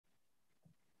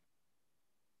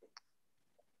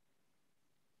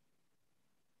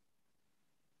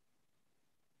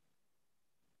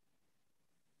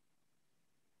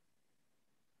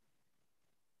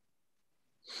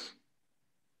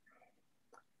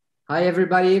Hi,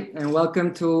 everybody, and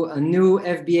welcome to a new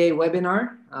FBA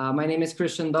webinar. My name is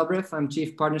Christian Dobrev. I'm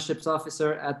Chief Partnerships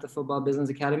Officer at the Football Business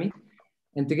Academy.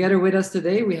 And together with us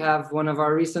today, we have one of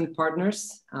our recent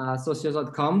partners,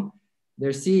 Socios.com.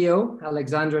 Their CEO,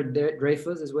 Alexandre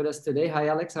Dreyfus, is with us today. Hi,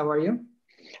 Alex. How are you?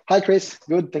 Hi, Chris.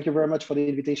 Good. Thank you very much for the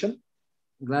invitation.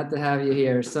 Glad to have you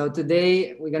here. So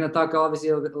today, we're going to talk obviously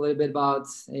a little bit about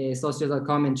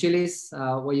Socios.com and Chiliz,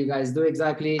 what you guys do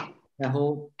exactly, the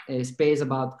whole space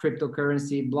about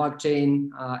cryptocurrency, blockchain,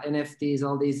 NFTs,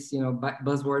 all these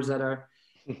buzzwords that are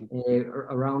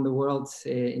around the world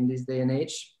in this day and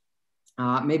age.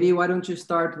 Maybe why don't you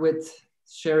start with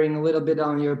sharing a little bit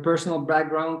on your personal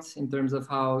background in terms of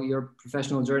how your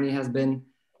professional journey has been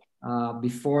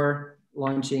before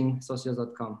launching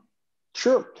Socios.com.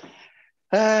 Sure.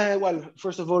 Well,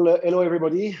 first of all, hello,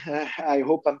 everybody. I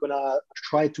hope I'm going to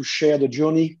try to share the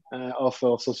journey of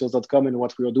Socios.com and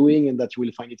what we are doing, and that you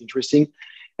will find it interesting.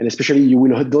 And especially you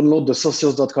will download the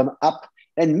Socios.com app,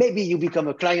 and maybe you become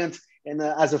a client and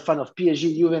as a fan of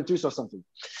PSG, Juventus or something.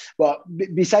 Well,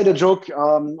 beside the joke,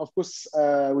 of course,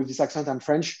 with this accent, I'm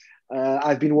French.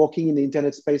 I've been working in the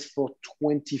internet space for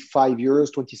 25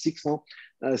 years, 26 now,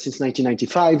 since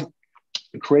 1995.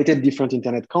 Created different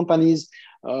internet companies,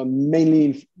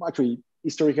 mainly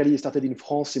historically started in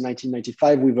France in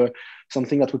 1995 with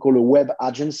something that we call a web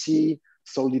agency,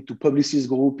 sold it to Publicis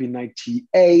Group in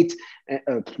 98,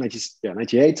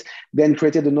 then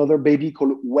created another baby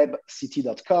called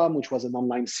webcity.com, which was an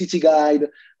online city guide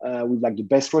with like the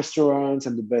best restaurants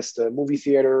and the best movie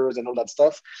theaters and all that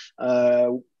stuff.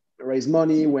 Raised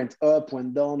money, went up,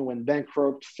 went down, went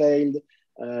bankrupt, failed,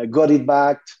 got it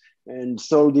back, and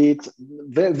sold it.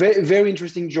 Very, very, very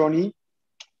interesting journey.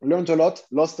 Learned a lot,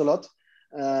 lost a lot.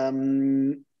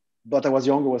 But I was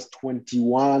young, I was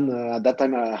 21. At that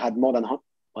time, I had more than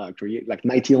like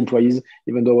 90 employees,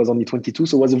 even though I was only 22.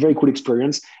 So it was a very cool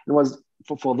experience. And was,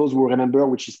 for those who remember,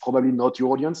 which is probably not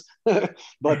your audience,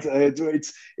 but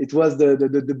it was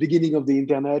the beginning of the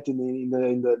internet in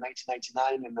the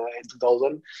 1999 and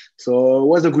 2000. So it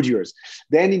was a good years.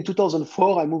 Then in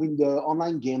 2004, I moved in the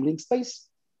online gambling space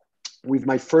with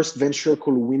my first venture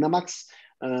called Winamax,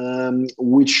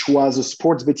 which was a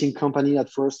sports betting company at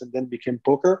first and then became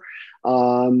poker.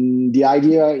 The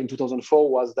idea in 2004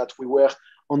 was that we were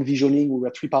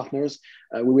three partners,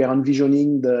 we were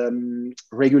envisioning the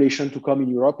regulation to come in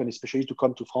Europe and especially to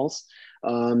come to France.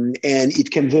 And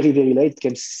it came very, very late, it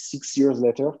came 6 years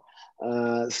later.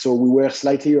 So we were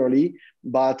slightly early,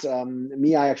 but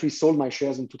I actually sold my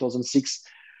shares in 2006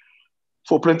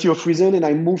 for plenty of reasons. And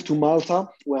I moved to Malta,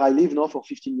 where I live now for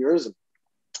 15 years.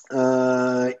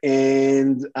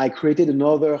 And I created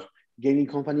another gaming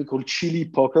company called Chili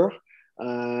Poker,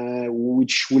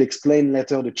 which will explain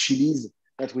later the Chiliz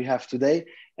that we have today.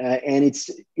 And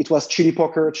it was Chili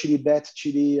Poker, Chili Bet,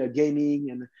 Chili Gaming,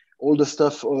 and all the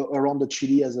stuff around the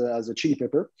chili as a chili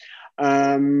pepper.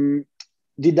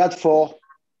 Did that for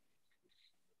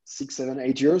 6, 7,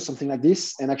 8 years, something like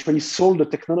this, and actually sold the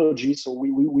technology. So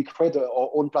we created our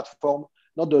own platform,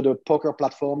 not the poker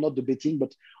platform, not the betting,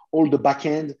 but all the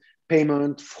backend,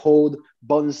 payment, fraud,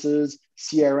 bonuses,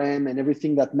 CRM, and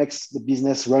everything that makes the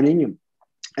business running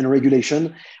and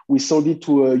regulation. We sold it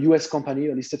to a US company,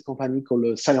 a listed company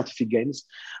called Scientific Games.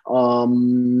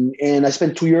 And I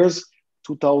spent 2 years,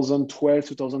 2012,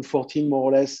 2014, more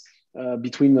or less,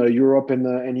 between Europe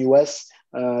and US,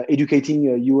 educating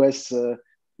US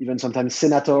even sometimes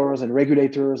senators and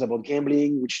regulators about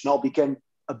gambling, which now became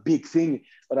a big thing,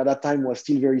 but at that time was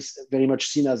still very, very much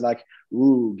seen as like,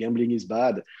 ooh, gambling is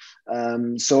bad.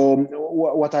 So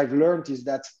what I've learned is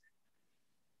that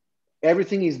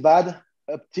everything is bad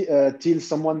till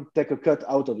someone take a cut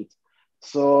out of it.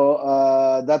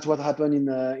 So that's what happened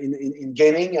in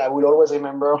gaming. I will always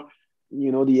remember, the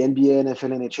NBA,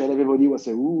 NFL, NHL, everybody was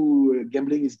saying, ooh,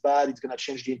 gambling is bad. It's going to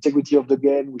change the integrity of the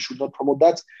game. We should not promote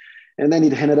that. And then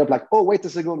it ended up like, oh, wait a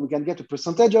second, we can get a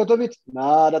percentage out of it.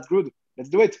 Nah, that's good. Let's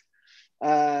do it.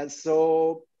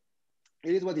 So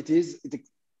it is what it is.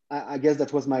 I guess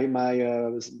that was my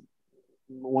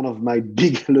one of my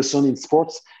big lessons in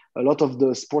sports. A lot of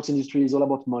the sports industry is all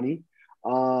about money,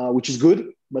 which is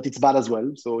good, but it's bad as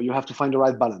well. So you have to find the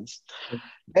right balance.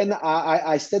 Then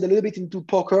I stayed a little bit into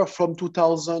poker from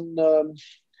 2000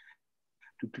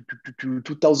 to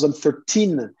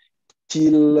 2013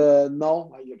 till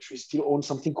now. I actually still own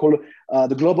something called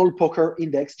the Global Poker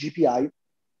Index, GPI,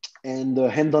 and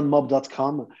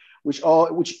handonmob.com,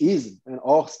 which is and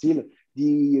are still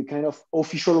the kind of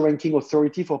official ranking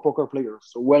authority for poker players.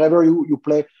 So wherever you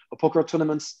play a poker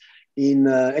tournaments in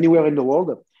anywhere in the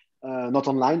world, not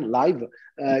online, live,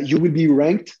 you will be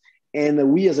ranked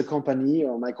And we as a company,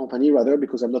 or my company rather,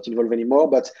 because I'm not involved anymore,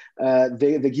 but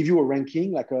they give you a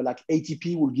ranking, like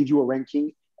ATP will give you a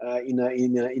ranking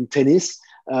in tennis,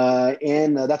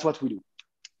 and that's what we do.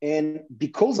 And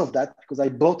because of that, because I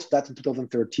bought that in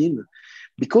 2013,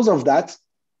 because of that,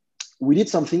 we did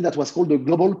something that was called the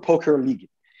Global Poker League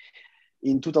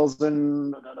in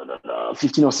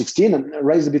 2015 or 16, and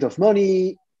raised a bit of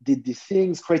money, did these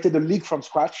things, created a league from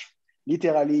scratch,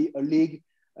 literally a league.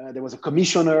 There was a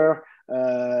commissioner.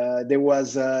 There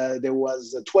was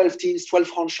 12 teams, 12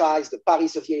 franchises, the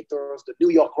Paris Aviators, the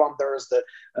New York Rounders, the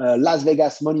Las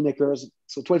Vegas Moneymakers.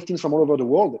 So 12 teams from all over the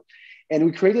world. And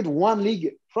we created one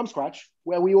league from scratch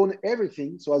where we own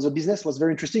everything. So as a business, it was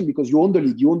very interesting because you own the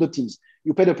league, you own the teams,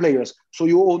 you pay the players. So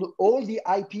you own all the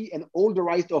IP and all the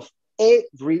right of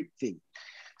everything.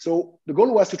 So the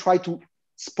goal was to try to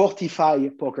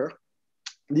sportify poker.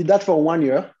 Did that for 1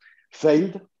 year,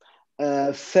 failed.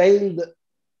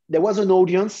 There was an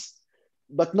audience,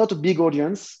 but not a big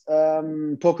audience.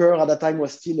 Poker at that time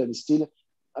was still,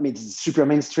 I mean, it's super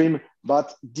mainstream,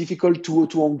 but difficult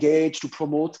to engage, to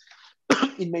promote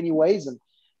in many ways.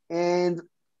 And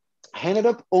I ended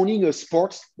up owning a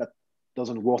sport that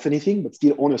doesn't worth anything, but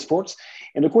still own a sport.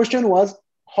 And the question was,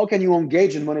 how can you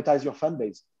engage and monetize your fan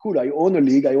base? Cool, I own a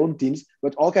league, I own teams,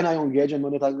 but how can I engage and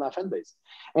monetize my fan base?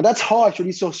 And that's how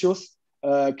actually Socios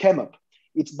came up.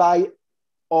 It's by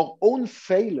our own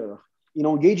failure in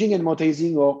engaging and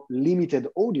monetizing our limited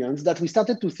audience that we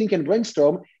started to think and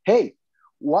brainstorm, hey,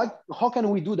 how can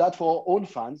we do that for our own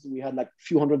fans? We had like a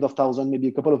few hundred of thousands, maybe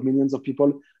a couple of millions of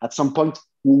people at some point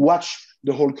who watch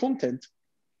the whole content,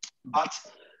 but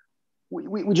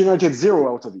we generated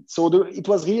zero out of it. So it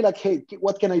was really like, hey,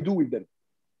 what can I do with them?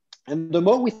 And the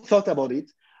more we thought about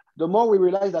it, the more we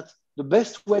realized that the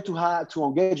best way to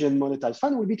engage and monetize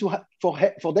fans would be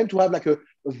for them to have like a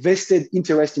vested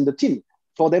interest in the team,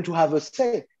 for them to have a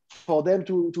say, for them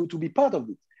to be part of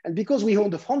it. And because we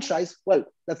own the franchise, well,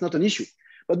 that's not an issue.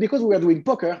 But because we were doing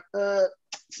poker,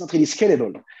 it's not really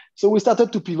scalable. So we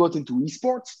started to pivot into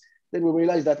esports. Then we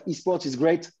realized that esports is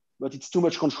great, but it's too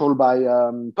much controlled by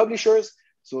publishers.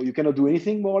 So you cannot do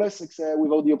anything more or less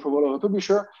without the approval of a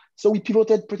publisher. So we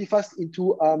pivoted pretty fast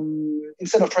into,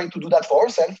 instead of trying to do that for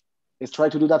ourselves, let's try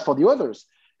to do that for the others.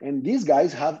 And these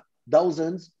guys have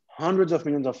thousands, hundreds of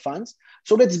millions of fans.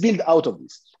 So let's build out of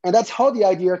this. And that's how the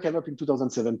idea came up in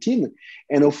 2017.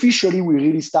 And officially, we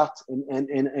really start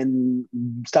and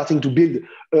starting to build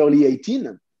early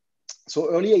 18. So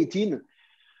early 18,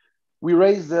 we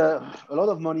raised a lot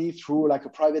of money through like a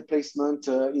private placement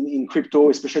in crypto,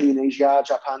 especially in Asia,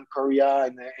 Japan,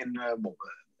 Korea, and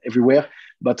everywhere,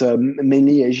 but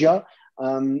mainly Asia.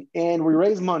 And we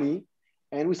raised money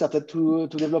and we started to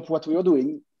develop what we were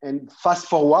doing. And fast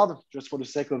forward, just for the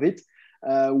sake of it,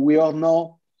 we are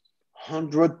now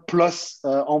 100 plus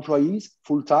employees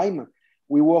full time.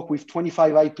 We work with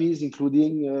 25 IPs,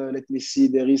 including, let me see,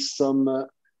 there is some,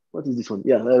 what is this one?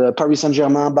 Yeah, Paris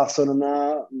Saint-Germain,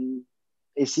 Barcelona,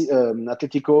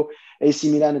 Atletico,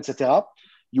 AC Milan, etc.,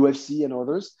 UFC and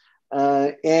others.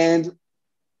 And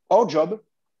our job,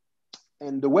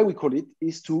 and the way we call it,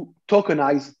 is to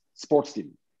tokenize sports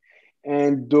teams.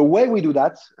 And the way we do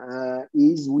that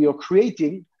is we are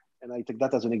creating, and I take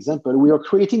that as an example, we are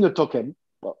creating a token.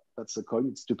 Well, that's a coin,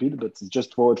 it's stupid, but it's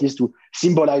just for at least to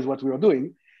symbolize what we are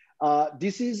doing.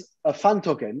 This is a fan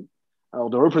token, or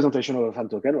the representation of a fan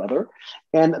token, rather.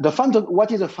 And the fan token,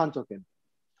 what is a fan token?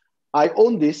 I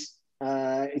own this.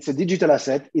 It's a digital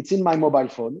asset. It's in my mobile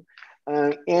phone.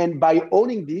 And by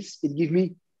owning this, it gives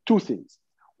me two things.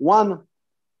 One,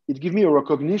 it gives me a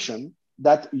recognition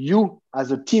that you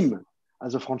as a team,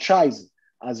 as a franchise,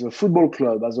 as a football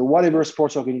club, as a whatever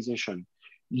sports organization,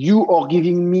 you are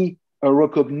giving me a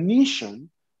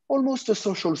recognition, almost a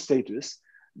social status,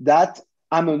 that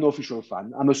I'm an official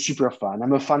fan, I'm a super fan,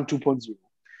 I'm a fan 2.0.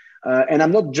 And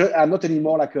I'm not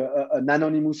anymore like an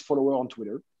anonymous follower on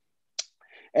Twitter.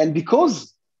 And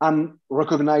because I'm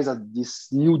recognized as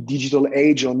this new digital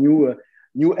age or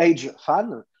new age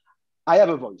fan, I have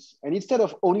a voice. And instead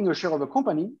of owning a share of a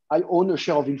company, I own a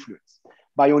share of influence.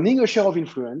 By owning a share of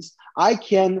influence, I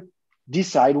can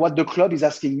decide what the club is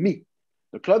asking me.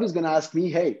 The club is going to ask me,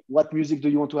 hey, what music do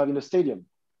you want to have in the stadium?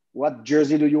 What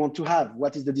jersey do you want to have?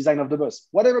 What is the design of the bus?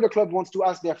 Whatever the club wants to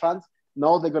ask their fans,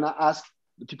 now they're going to ask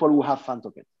the people who have fan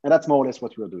tokens. And that's more or less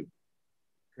what we're doing.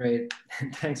 Great.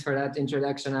 Thanks for that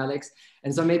introduction, Alex.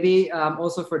 And so maybe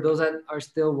also for those that are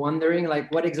still wondering, like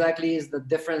what exactly is the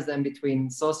difference then between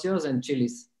Socios and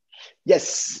Chiliz?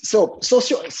 Yes. So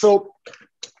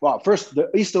well, first the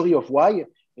history of why,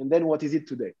 and then what is it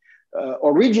today.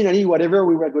 originally, whatever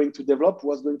we were going to develop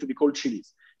was going to be called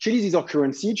Chiliz. Chiliz is our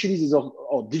currency. Chiliz is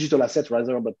our digital asset,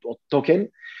 rather, but our token.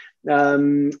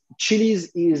 Chiliz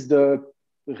is the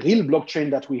real blockchain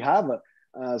that we have.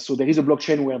 So there is a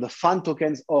blockchain where the fan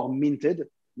tokens are minted.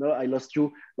 No, I lost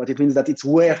you, but it means that it's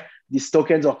where these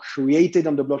tokens are created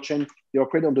on the blockchain. They are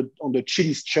created on the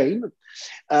Chiliz chain.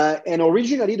 And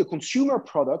originally, the consumer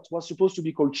product was supposed to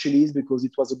be called Chiliz because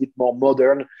it was a bit more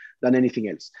modern than anything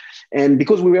else. And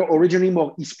because we were originally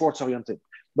more esports oriented.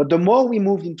 But the more we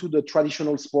moved into the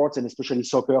traditional sports, and especially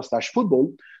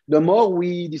soccer/football, the more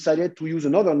we decided to use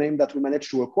another name that we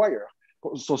managed to acquire,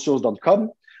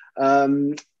 socios.com.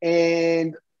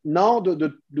 And now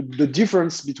the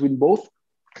difference between both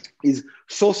is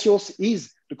Socios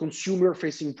is the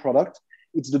consumer-facing product.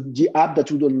 It's the app that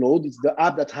you download. It's the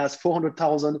app that has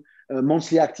 400,000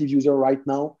 monthly active users right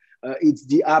now. It's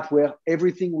the app where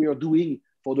everything we are doing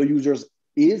for the users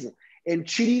is. And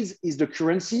Chiliz is the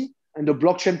currency and the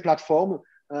blockchain platform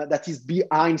that is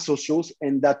behind Socios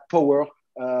and that power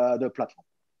the platform.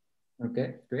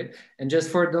 Okay, great. And just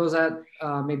for those that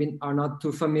maybe are not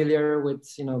too familiar with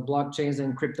blockchains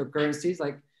and cryptocurrencies,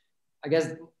 like I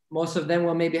guess most of them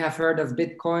will maybe have heard of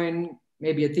Bitcoin,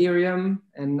 maybe Ethereum,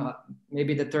 and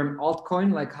maybe the term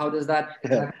altcoin. Like how does that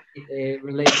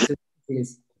relate to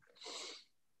this?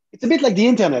 It's a bit like the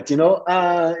internet,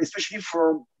 especially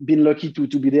for being lucky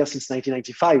to be there since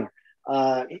 1995.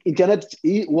 Internet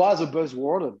was a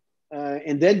buzzword,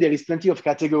 and then there is plenty of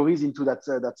categories into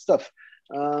that stuff.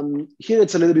 Here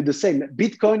it's a little bit the same.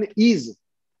 Bitcoin is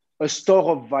a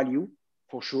store of value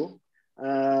for sure,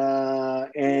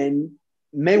 and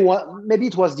maybe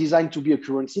it was designed to be a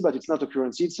currency, but it's not a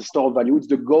currency. It's a store of value. It's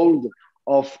the gold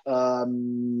of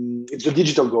it's the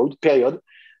digital gold. Period.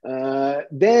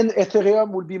 Then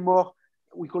Ethereum would be more.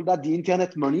 We call that the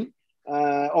internet money,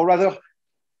 or rather,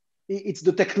 it's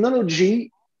the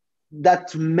technology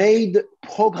that made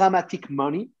programmatic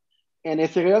money. And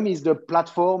Ethereum is the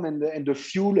platform and the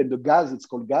fuel and the gas, it's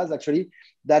called gas actually,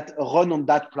 that run on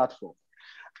that platform.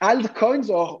 Altcoins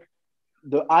are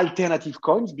the alternative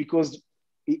coins because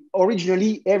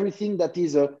originally everything that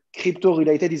is crypto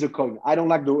related is a coin. I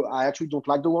actually don't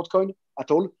like the word coin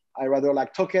at all. I rather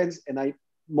like tokens. And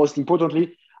most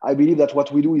importantly, I believe that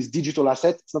what we do is digital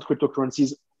asset. It's not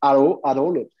cryptocurrencies at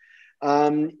all.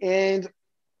 And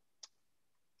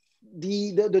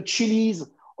the Chiliz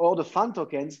or the fan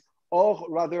tokens, or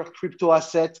rather crypto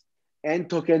asset and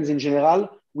tokens in general.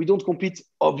 We don't compete,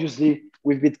 obviously,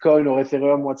 with Bitcoin or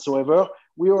Ethereum whatsoever.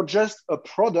 We are just a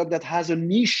product that has a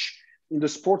niche in the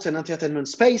sports and entertainment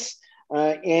space.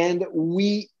 And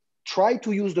we try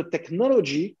to use the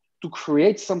technology to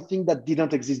create something that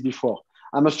didn't exist before.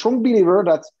 I'm a strong believer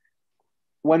that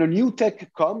when a new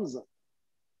tech comes,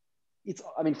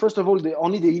 first of all,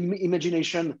 only the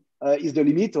imagination is the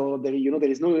limit, or there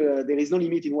is no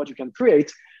limit in what you can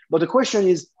create. But the question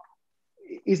is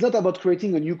not about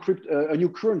creating a new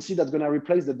currency that's going to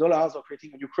replace the dollars, or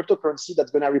creating a new cryptocurrency that's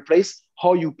going to replace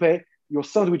how you pay your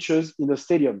sandwiches in the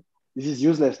stadium. This is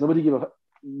useless. Nobody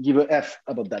give a F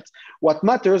about that. What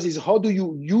matters is how do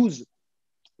you use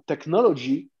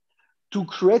technology to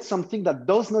create something that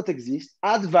does not exist,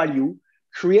 add value,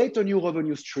 create a new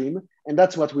revenue stream, and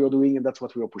that's what we are doing, and that's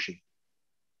what we are pushing.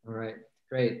 All right,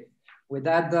 great. With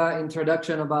that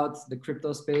introduction about the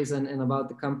crypto space and about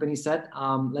the company set,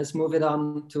 let's move it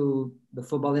on to the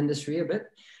football industry a bit.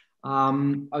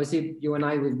 Obviously, you and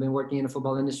I, we've been working in the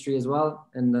football industry as well,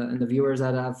 and the viewers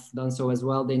that have done so as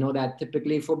well, they know that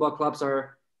typically football clubs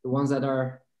are the ones that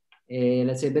are,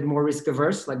 let's say, a bit more risk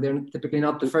averse. Like they're typically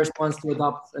not the first ones to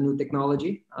adopt a new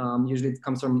technology. Usually it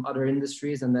comes from other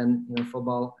industries, and then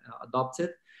football adopts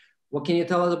it. What can you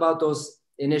tell us about those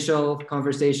initial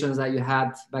conversations that you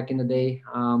had back in the day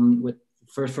with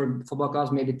first football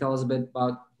clubs? Maybe tell us a bit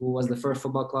about who was the first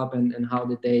football club and how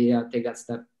did they take that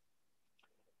step?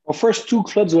 Our first two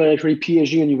clubs were actually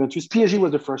PSG and Juventus. PSG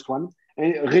was the first one,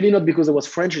 and really not because it was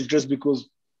French, it's just because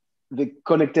they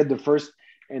connected the first,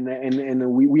 and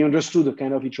we understood the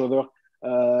kind of each other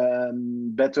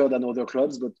better than other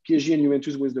clubs. But PSG and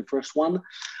Juventus was the first one.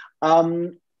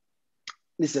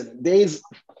 Listen, there is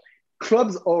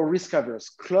clubs are risk averse.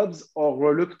 Clubs are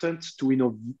reluctant to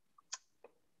innovate.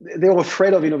 They're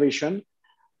afraid of innovation.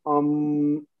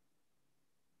 3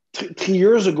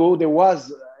 years ago,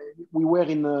 we were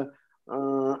in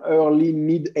early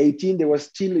mid-18.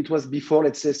 It was before,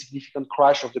 let's say, a significant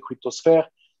crash of the crypto sphere.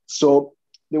 So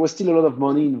there was still a lot of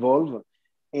money involved.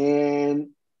 And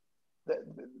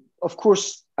of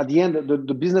course, at the end,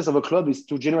 the business of a club is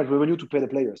to generate revenue to pay the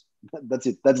players. That's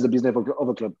it. That's the business of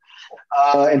a club.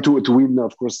 And to win,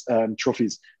 of course,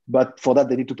 trophies. But for that,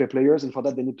 they need to pay players, and for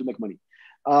that, they need to make money.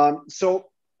 So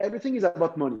everything is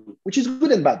about money, which is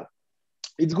good and bad.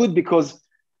 It's good because,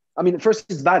 I mean, first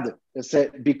it's bad, let's say,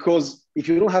 because if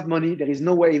you don't have money, there is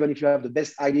no way, even if you have the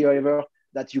best idea ever,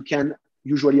 that you can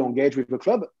usually engage with the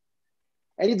club.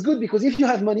 And it's good because if you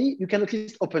have money, you can at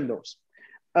least open doors.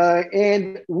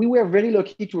 And we were very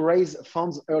lucky to raise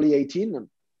funds early 18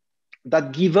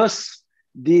 that give us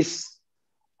this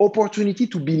opportunity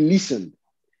to be listened.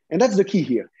 And that's the key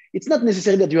here. It's not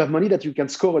necessarily that you have money that you can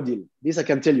score a deal. This I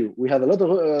can tell you. We have a lot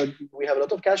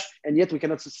of cash, and yet we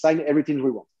cannot sign everything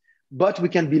we want. But we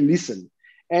can be listened.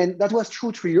 And that was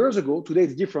true 3 years ago. Today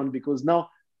it's different because now,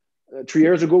 3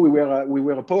 years ago, we were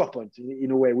a PowerPoint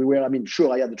in a way.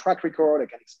 Sure, I had the track record. I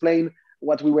can explain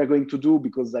what we were going to do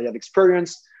because I had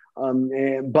experience,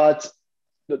 but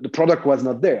the product was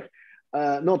not there.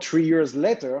 Now, 3 years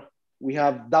later, we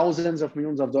have thousands of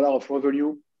millions of dollars of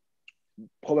revenue,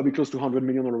 probably close to 100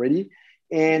 million already,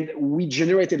 and we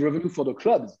generated revenue for the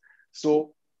clubs.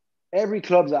 So every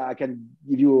club, I can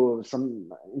give you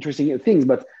some interesting things,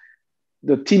 but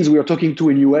the teams we are talking to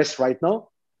in US right now,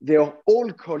 they are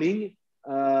all calling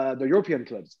the European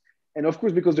clubs. And of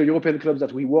course, because the European clubs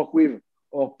that we work with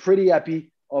are pretty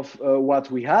happy of what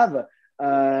we have,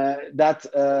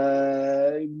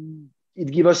 it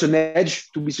gives us an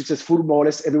edge to be successful more or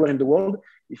less everywhere in the world.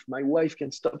 If my wife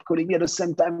can stop calling me at the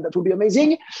same time, that would be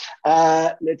amazing.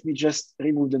 Let me just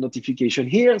remove the notification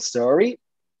here. Sorry.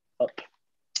 Up.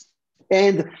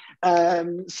 And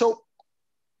so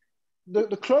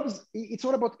the clubs, it's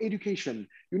all about education.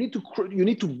 You need to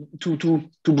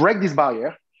break this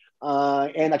barrier.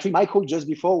 And actually, my call just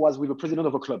before was with the president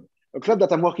of a club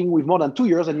that I'm working with more than 2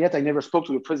 years, and yet I never spoke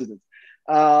to the president.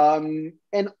 And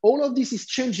all of this is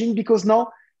changing because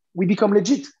now we become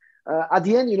legit. At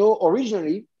the end,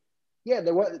 originally,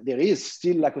 there is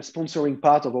still like a sponsoring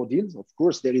part of our deals. Of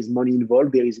course, there is money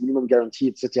involved, there is minimum guarantee,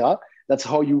 etc. That's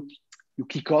how you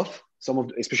kick off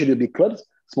especially the big clubs.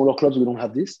 Smaller clubs, we don't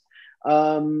have this.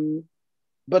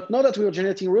 But now that we are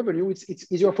generating revenue,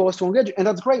 it's easier for us to engage, and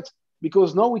that's great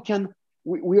because now we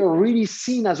are really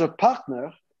seen as a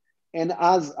partner, and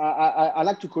as I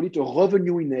like to call it, a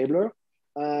revenue enabler.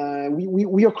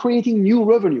 We are creating new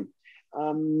revenue,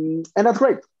 and that's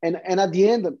great. And at the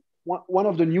end, one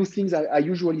of the new things I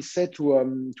usually say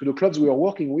to the clubs we are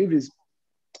working with is,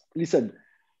 listen,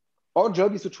 our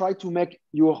job is to try to make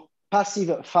your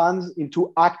passive fans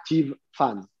into active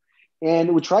fans.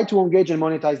 And we try to engage and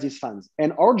monetize these fans.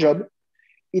 And our job,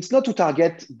 it's not to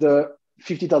target the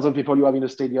 50,000 people you have in the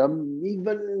stadium,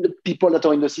 even the people that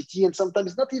are in the city, and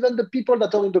sometimes not even the people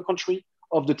that are in the country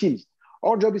of the teams.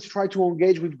 Our job is to try to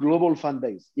engage with global fan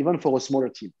base, even for a smaller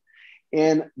team.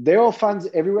 And there are fans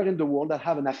everywhere in the world that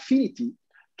have an affinity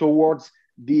towards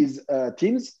these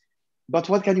teams. But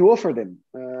what can you offer them?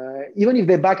 Even if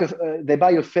they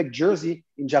buy a fake jersey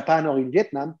in Japan or in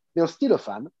Vietnam, they're still a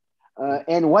fan.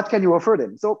 And what can you offer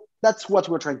them? So that's what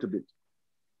we're trying to build.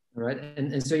 All right.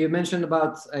 And so you mentioned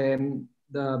about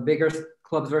the bigger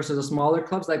clubs versus the smaller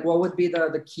clubs. Like, what would be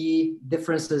the key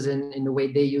differences in the way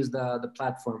they use the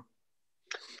platform?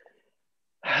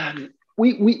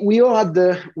 We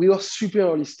are super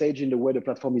early stage in the way the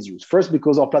platform is used. First,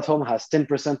 because our platform has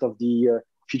 10% of the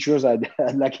features I'd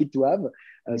like it to have.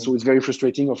 So it's very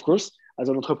frustrating, of course, as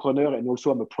an entrepreneur, and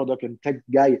also I'm a product and tech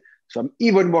guy, so I'm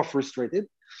even more frustrated.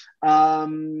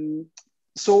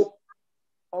 So,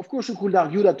 of course, you could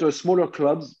argue that smaller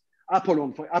clubs,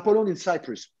 Apollon in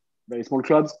Cyprus, very small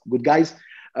clubs, good guys,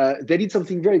 they did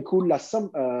something very cool last I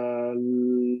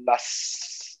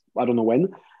don't know when,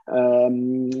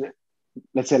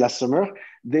 let's say last summer.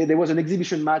 There was an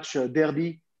exhibition match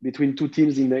derby between two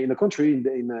teams in the country,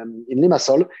 in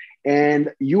Limassol,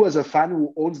 and you as a fan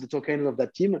who owns the token of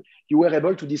that team, you were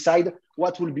able to decide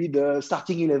what will be the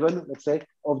starting 11, let's say,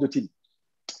 of the team,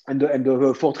 and the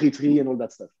 4-3-3 and all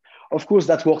that stuff. Of course,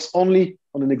 that works only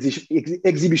on an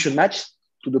exhibition match,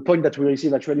 to the point that we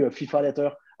receive actually a FIFA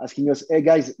letter asking us, hey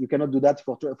guys, you cannot do that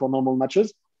for normal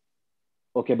matches.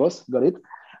 Okay, boss, got it.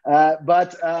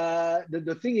 But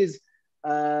the thing is,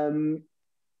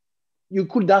 you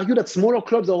could argue that smaller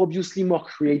clubs are obviously more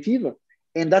creative,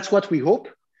 and that's what we hope.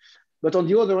 But on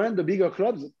the other hand, the bigger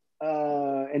clubs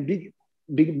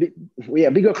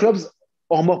bigger clubs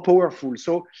are more powerful.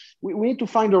 So we need to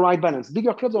find the right balance.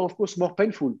 Bigger clubs are, of course, more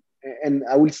painful. And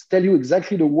I will tell you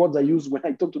exactly the words I use when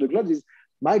I talk to the clubs is,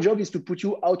 my job is to put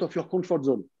you out of your comfort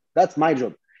zone. That's my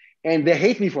job. And they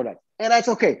hate me for that. And that's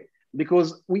okay,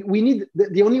 because we need,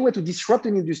 the only way to disrupt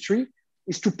an industry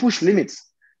is to push limits.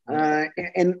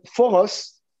 And for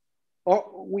us,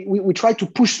 we try to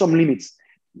push some limits.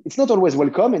 It's not always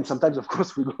welcome, and sometimes, of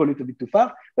course, we go a little bit too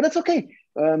far, but that's okay,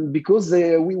 because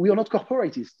we are not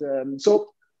corporatists.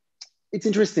 So it's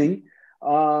interesting.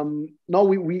 Now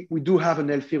we do have a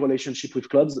healthy relationship with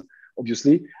clubs,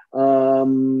 obviously,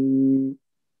 and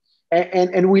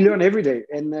we learn every day.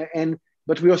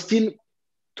 But we are still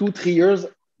 2-3 years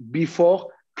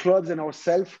before clubs and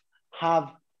ourselves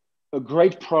have a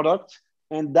great product,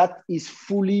 and that is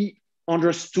fully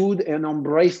understood and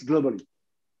embraced globally.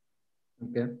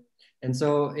 Okay. And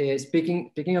so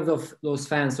speaking of those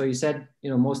fans, so you said,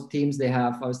 most teams, they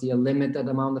have obviously a limited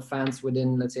amount of fans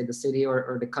within, let's say, the city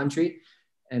or the country.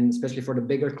 And especially for the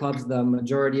bigger clubs, the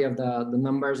majority of the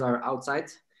numbers are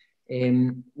outside.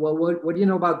 What do you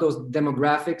know about those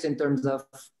demographics in terms of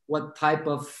what type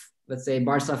of, let's say,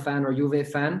 Barca fan or Juve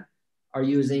fan are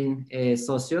using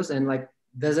socios? And like,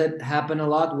 does it happen a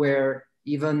lot where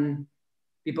even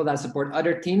people that support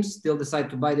other teams still decide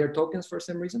to buy their tokens for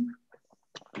some reason?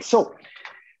 So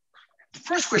the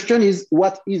first question is,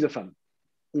 what is a fan?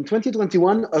 In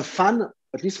 2021, a fan,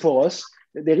 at least for us,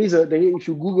 if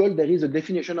you Google, there is a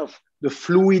definition of the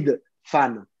fluid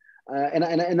fan.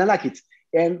 And I like it.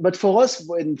 But for us,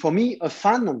 and for me, a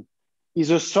fan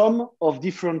is a sum of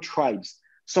different tribes.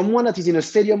 Someone that is in a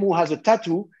stadium who has a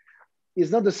tattoo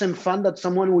is not the same fan that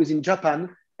someone who is in Japan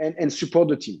and support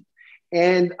the team.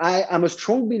 And I am a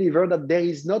strong believer that there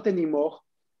is not anymore,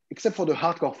 except for the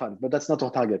hardcore fans, but that's not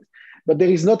our target. But there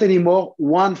is not anymore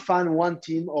one fan, one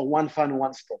team, or one fan,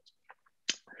 one sport.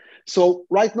 So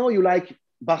right now you like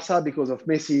Barca because of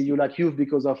Messi, you like Juve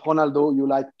because of Ronaldo, you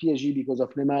like PSG because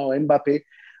of Neymar or Mbappe.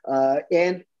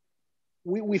 And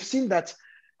we've seen that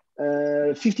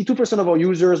 52% of our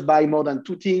users buy more than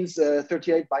 2 teams,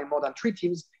 38 buy more than 3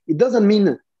 teams. It doesn't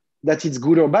mean that it's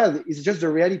good or bad. It's just the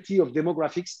reality of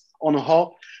demographics on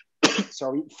how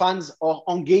fans are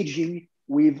engaging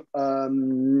with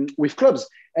clubs.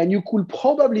 And you could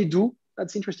probably do,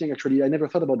 that's interesting actually, I never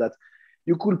thought about that.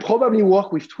 You could probably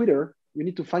work with Twitter. You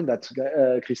need to find that,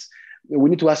 Chris. We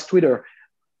need to ask Twitter,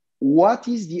 what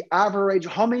is the average,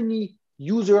 how many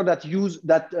users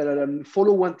that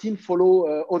follow one team,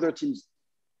 follow other teams?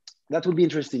 That would be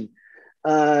interesting.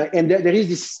 And there is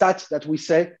this stat that we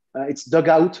say, it's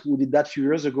Dugout, who did that a few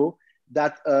years ago,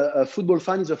 that a football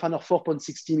fan is a fan of 4.6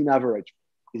 teams in average.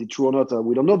 Is it true or not?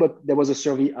 We don't know, but there was a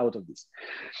survey out of this.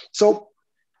 So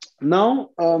now,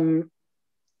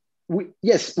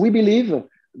 we believe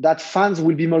that fans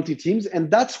will be multi-teams, and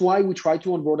that's why we try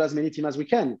to onboard as many teams as we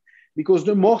can, because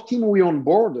the more team we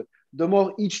onboard, the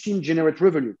more each team generates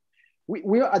revenue.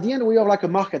 We are, at the end, we are like a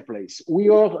marketplace.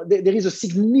 There is a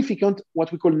significant,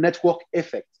 what we call network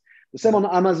effect. The same on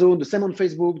Amazon, the same on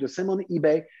Facebook, the same on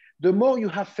eBay. The more you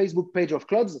have Facebook page of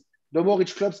clubs, the more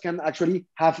each clubs can actually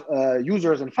have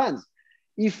users and fans.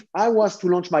 If I was to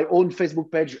launch my own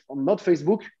Facebook page on not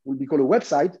Facebook, would be called a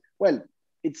website. Well,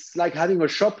 it's like having a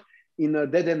shop in a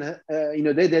dead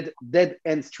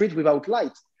end street without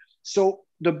light. So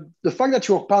the fact that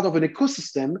you're part of an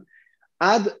ecosystem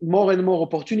add more and more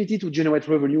opportunity to generate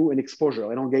revenue and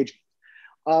exposure and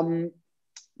engagement.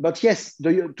 But yes,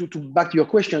 back to your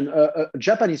question, a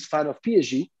Japanese fan of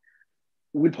PSG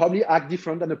will probably act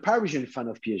different than a Parisian fan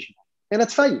of PSG. And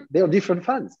that's fine. They are different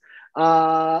fans.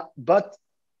 But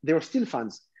they are still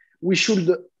fans. We should,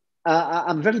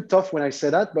 I'm very tough when I say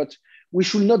that, but we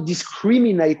should not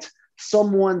discriminate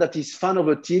someone that is fan of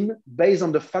a team based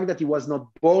on the fact that he was not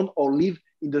born or live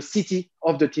in the city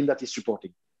of the team that he's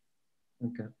supporting.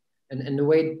 Okay. And the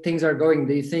way things are going,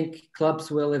 do you think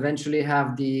clubs will eventually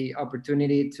have the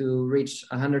opportunity to reach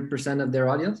 100% of their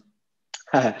audience?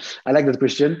 I like that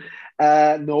question.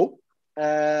 No.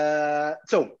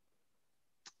 So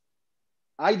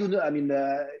I do not, I mean,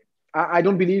 I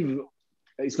don't believe,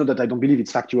 it's not that I don't believe,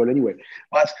 it's factual anyway,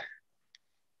 but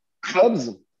clubs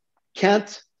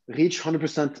can't reach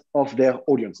 100% of their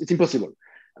audience. It's impossible.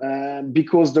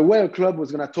 Because the way a club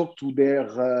was going to talk to their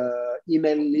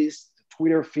email list,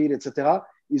 Twitter feed, etc.,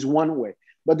 is one way.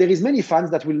 But there is many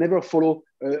fans that will never follow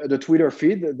the Twitter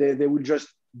feed. They will just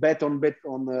bet on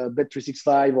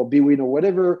Bet365 or Bwin or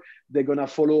whatever. They're going to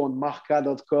follow on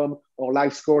Marca.com or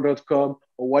Livescore.com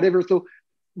or whatever. So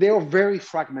they are very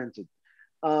fragmented.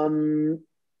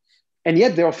 And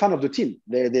yet they're a fan of the team.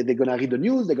 They're going to read the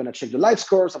news. They're going to check the live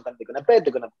score. Sometimes they're going to bet.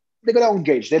 They're going to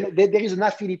engage. There is an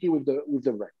affinity with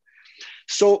the brand.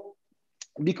 So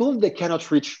because they cannot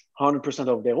reach 100%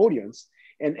 of their audience,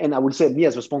 and I will say, me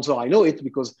as a sponsor, I know it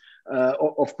because,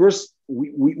 of course,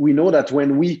 we know that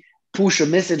when we push a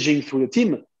messaging through the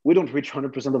team, we don't reach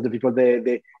 100% of the people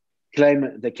they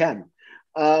claim they can.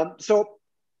 So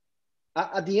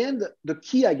at the end, the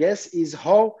key, I guess, is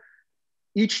how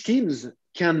each teams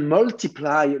can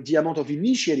multiply the amount of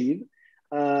initiative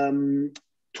to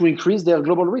increase their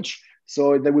global reach.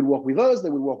 So they will work with us, they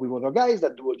will work with other guys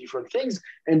that do different things.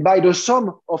 And by the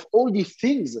sum of all these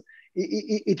things,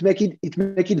 it make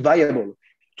it viable.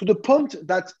 To the point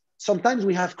that sometimes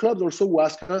we have clubs also who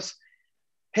ask us,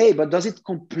 hey, but does it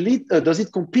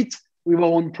compete with our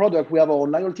own product? We have our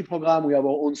own loyalty program, we have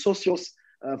our own socios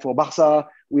for Barca,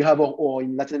 we have or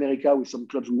in Latin America with some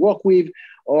clubs we work with,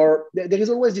 or there is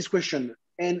always this question.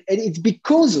 And it's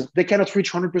because they cannot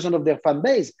reach 100% of their fan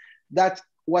base that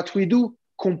what we do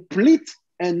complete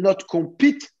and not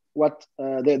compete what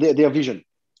their vision.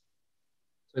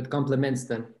 So it complements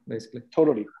them, basically.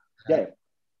 Totally, yeah.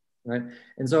 Right.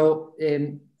 And so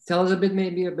tell us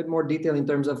maybe a bit more detail in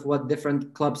terms of what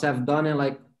different clubs have done, and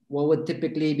like what would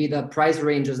typically be the price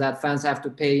ranges that fans have to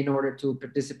pay in order to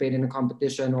participate in a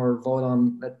competition or vote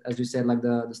on, as you said, like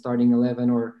the starting 11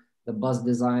 or the bus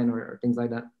design or things like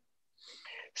that.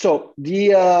 So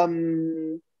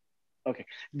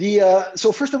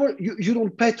so first of all, you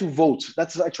don't pay to vote.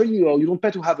 That's actually, you don't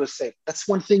pay to have a say. That's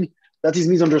one thing that is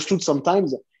misunderstood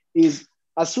sometimes, is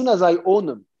as soon as I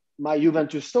own my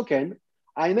Juventus token,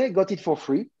 I may got it for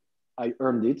free. I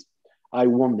earned it. I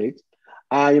won it.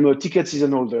 I am a ticket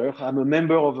season holder. I'm a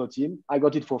member of the team. I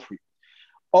got it for free.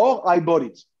 Or I bought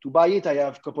it. To buy it, I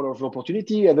have a couple of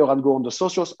opportunities. Either I go on the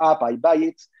Socios app, I buy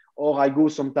it, or I go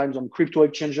sometimes on crypto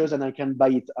exchanges and I can buy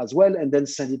it as well and then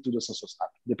send it to the Socios app.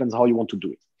 Depends how you want to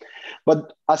do it.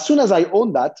 But as soon as I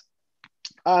own that,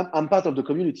 I'm part of the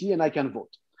community and I can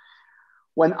vote.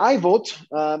 When I vote,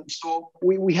 so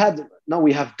we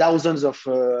have thousands of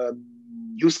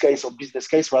use case or business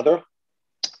case rather.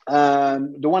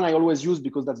 The one I always use,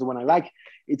 because that's the one I like,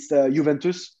 it's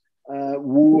Juventus,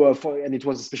 and it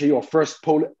was especially our first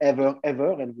poll ever,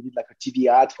 and we did like a TV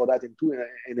ad for that and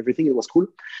everything. It was cool.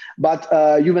 But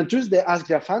Juventus, they ask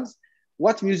their fans,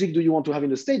 what music do you want to have in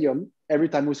the stadium every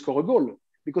time we score a goal?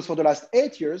 Because for the last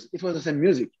 8 years, it was the same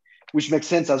music, which makes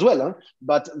sense as well. Huh?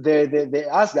 But they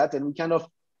asked that, and we kind of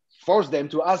forced them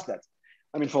to ask that.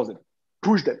 I mean, force them,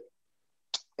 push them.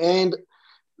 And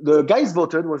the guys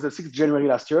voted was the 6th of January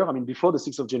last year. I mean, before the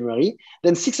 6th of January.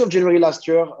 Then 6th of January last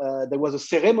year, there was a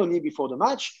ceremony before the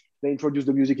match. They introduced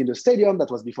the music in the stadium.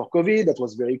 That was before COVID. That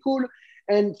was very cool.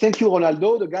 And thank you,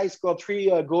 Ronaldo. The guy scored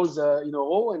 3 goals in a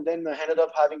row and then ended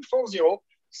up having 4-0.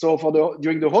 So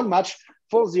during the whole match,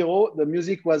 4-0, the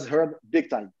music was heard big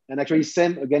time. And actually,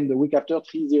 same again the week after,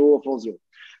 3-0, 4-0. So it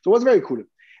was very cool.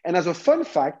 And as a fun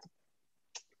fact,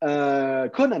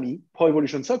 Konami, Pro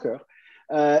Evolution Soccer,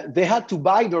 they had to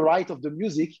buy the right of the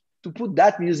music to put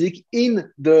that music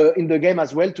in the game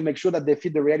as well to make sure that they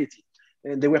fit the reality.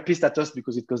 And they were pissed at us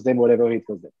because it cost them whatever it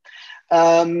cost them.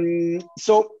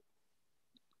 So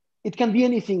it can be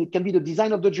anything. It can be the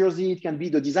design of the jersey. It can be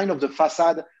the design of the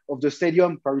facade of the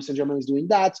stadium. Paris Saint-Germain is doing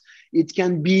that. It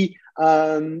can be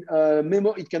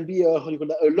It can be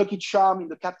a lucky charm in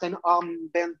the captain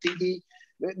armband thingy.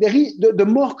 The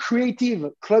more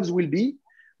creative clubs will be,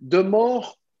 the more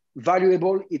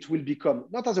valuable it will become.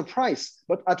 Not as a price,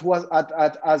 but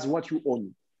as what you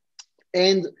own.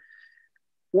 And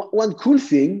one cool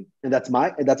thing, and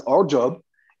that's our job,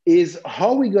 is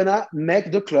how we're gonna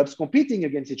make the clubs competing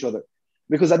against each other.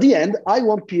 Because at the end, I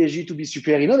want PSG to be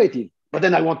super innovative, but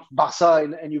then I want Barca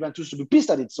and Juventus to be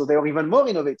pissed at it, so they are even more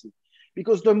innovative.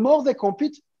 Because the more they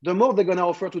compete, the more they're gonna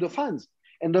offer to the fans.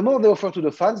 And the more they offer to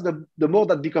the fans, the more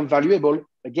that become valuable,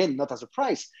 again, not as a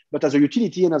price, but as a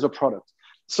utility and as a product.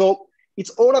 So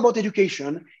it's all about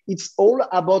education. It's all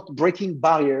about breaking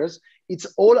barriers. It's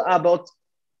all about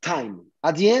time.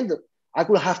 At the end, I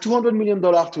could have $200 million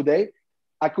today.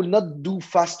 I could not do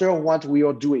faster what we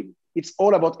are doing. It's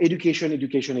all about education,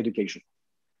 education, education.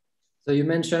 So you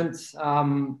mentioned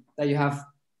that you have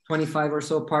 25 or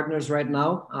so partners right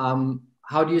now.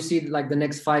 How do you see like the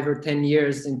next 5 or 10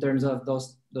 years in terms of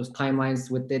those timelines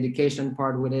with the education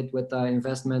part with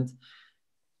investment?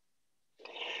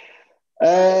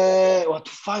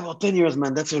 5 or 10 years,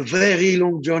 man. That's a very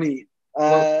long journey.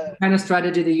 What kind of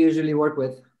strategy do you usually work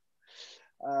with?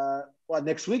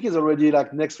 Next week is already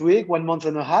like next week. 1 month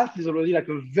and a half is already like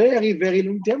a very, very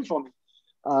long term for me.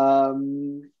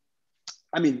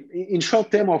 I mean, in short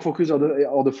term, our focus are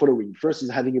the following. First is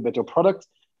having a better product.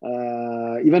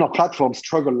 Even our platform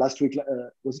struggled last week.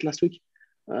 Was it last week?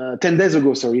 10 days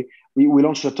ago, sorry. We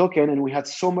launched a token and we had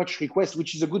so much request,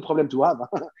 which is a good problem to have.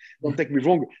 Don't take me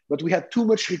wrong, but we had too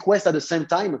much request at the same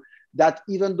time that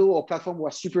even though our platform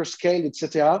was super scaled,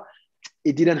 etc.,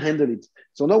 it didn't handle it.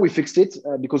 So now we fixed it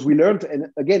because we learned.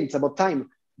 And again, it's about time.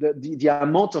 The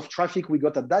amount of traffic we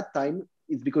got at that time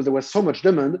is because there was so much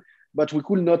demand but we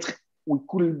could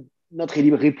not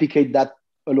really replicate that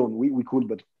alone. We could,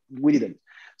 but we didn't.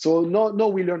 So no,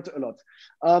 we learned a lot.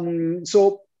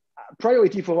 So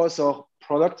priority for us are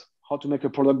product, how to make a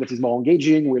product that is more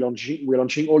engaging. We're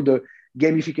launching all the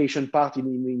gamification part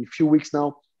in a few weeks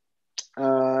now.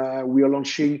 We are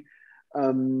launching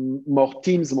more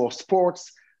teams, more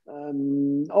sports.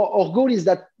 Our goal is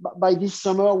that by this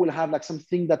summer, we'll have like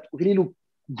something that really look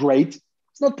great.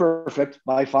 It's not perfect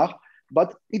by far,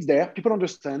 but it's there. People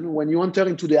understand. When you enter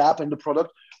into the app and the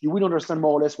product, you will understand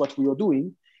more or less what we are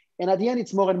doing. And at the end,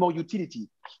 it's more and more utility.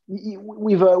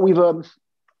 COVID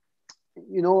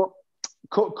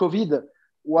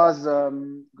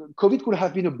could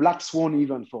have been a black swan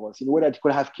event for us in a way that it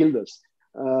could have killed us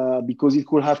because it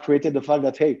could have created the fact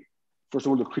that, hey, first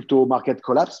of all, the crypto market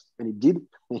collapsed, and it did.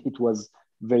 It was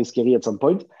very scary at some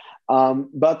point.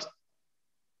 But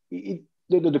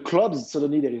the clubs,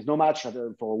 suddenly there is no match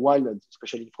for a while,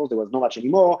 especially in France, there was no match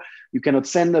anymore. You cannot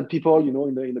send people, in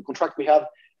the contract we have,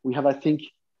 I think,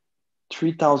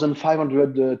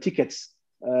 3,500 tickets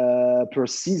per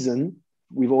season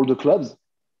with all the clubs,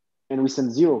 and we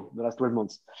sent 0 the last 12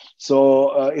 months.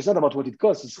 So it's not about what it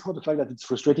costs. It's about the fact that it's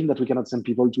frustrating that we cannot send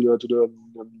people to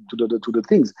the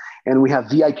things. And we have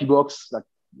VIP box like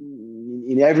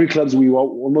in every clubs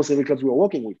almost every clubs we were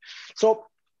working with. So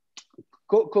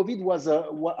COVID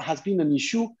has been an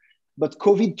issue, but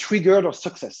COVID triggered our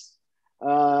success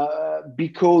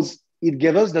because it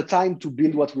gave us the time to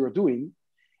build what we were doing.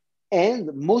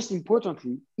 And most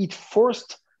importantly, it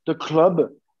forced the club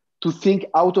to think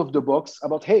out of the box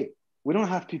about, hey, we don't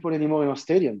have people anymore in our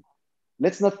stadium.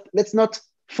 Let's not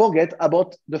forget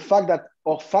about the fact that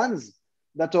our fans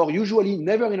that are usually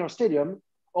never in our stadium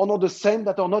are not the same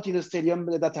that are not in the stadium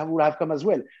that will have come as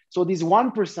well. So these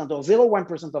 1% or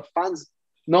 0.1% of fans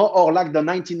now are like the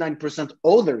 99%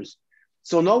 others.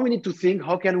 So now we need to think,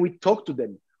 how can we talk to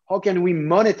them? How can we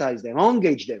monetize them,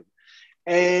 engage them?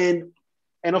 And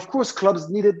of course, clubs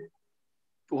needed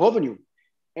revenue.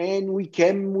 And we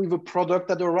came with a product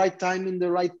at the right time in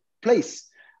the right place.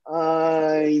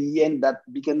 And that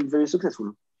became very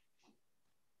successful.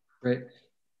 Great.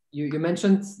 You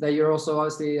mentioned that you're also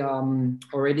obviously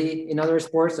already in other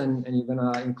sports and you're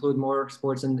going to include more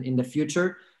sports in the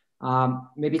future.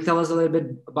 Maybe tell us a little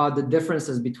bit about the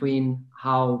differences between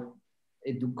how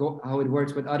it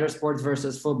works with other sports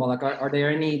versus football. Like, are there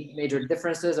any major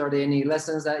differences? Are there any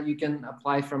lessons that you can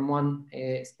apply from one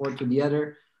sport to the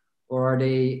other? Or are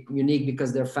they unique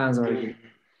because their fans are unique?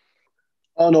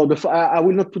 Oh no, I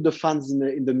will not put the fans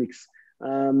in the mix.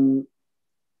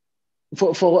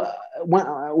 For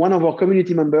one of our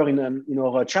community members in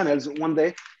our channels one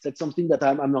day said something that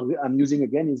I'm using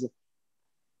again is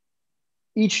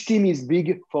each team is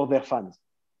big for their fans.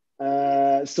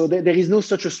 So there is no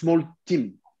such a small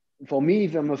team. For me,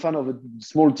 if I'm a fan of a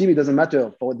small team, it doesn't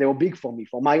matter. They are big for me.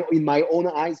 In my own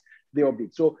eyes, they are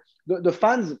big. So the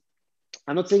fans,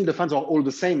 I'm not saying the fans are all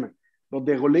the same, but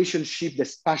their relationship, their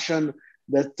passion,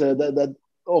 that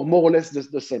are more or less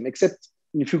the same, except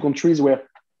in a few countries where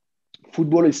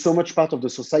football is so much part of the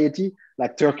society,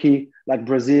 like Turkey, like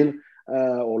Brazil,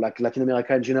 or like Latin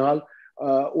America in general,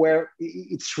 where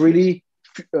it's really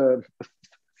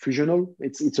fusional.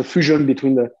 It's a fusion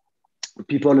between the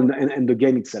people and the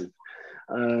game itself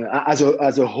as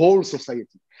a whole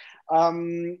society.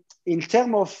 In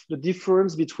terms of the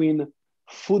difference between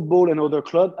football and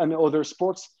other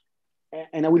sports,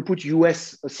 and I will put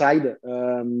US aside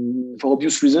for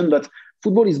obvious reason, but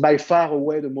football is by far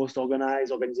away the most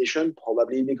organized organization,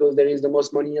 probably because there is the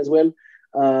most money as well.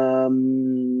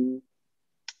 The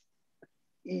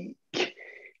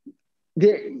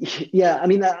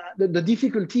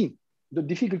difficulty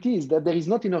is that there is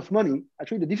not enough money.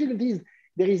 Actually, the difficulty is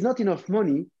there is not enough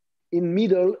money in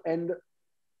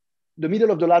the middle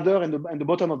of the ladder and the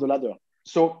bottom of the ladder.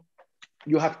 So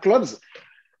you have clubs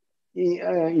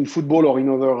in football or in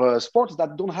other sports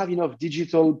that don't have enough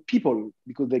digital people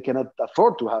because they cannot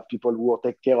afford to have people who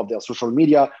take care of their social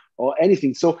media or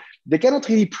anything. So they cannot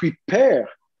really prepare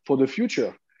for the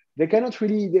future. They cannot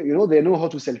really, they know how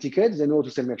to sell tickets, they know how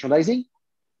to sell merchandising,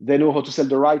 they know how to sell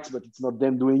the rights, but it's not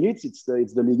them doing it. It's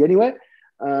the league anyway.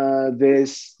 They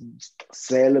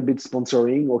sell a bit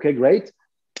sponsoring. Okay, great.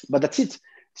 But that's it.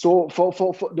 So for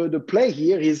the play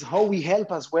here is how we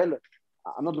help as well.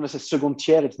 I'm not going to say second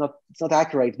tier. It's not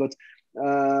accurate, but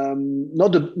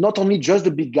not only just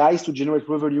the big guys to generate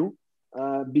revenue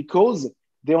because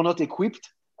they are not equipped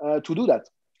to do that.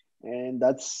 And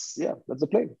that's the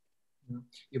play.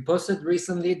 You posted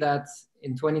recently that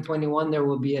in 2021 there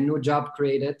will be a new job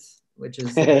created, which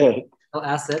is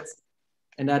assets.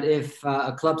 and that if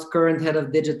a club's current head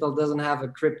of digital doesn't have a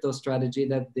crypto strategy,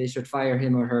 that they should fire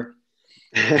him or her.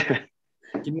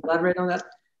 Can you elaborate on that?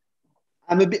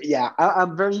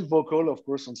 I'm very vocal, of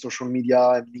course, on social media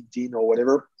and LinkedIn or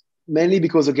whatever, mainly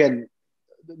because, again,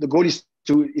 the goal is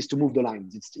to move the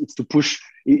lines. It's to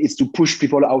push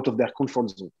people out of their comfort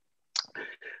zone.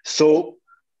 So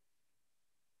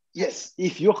yes,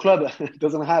 if your club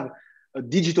doesn't have a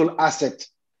digital asset,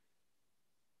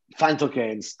 fan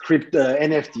tokens, crypto,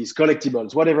 NFTs,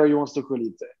 collectibles, whatever you want to call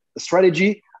it, a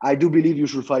strategy, I do believe you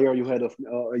should fire your head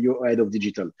of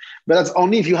digital. But that's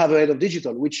only if you have a head of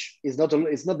digital, which is not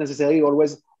necessarily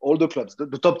always all the clubs.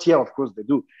 The top tier, of course, they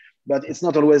do, but it's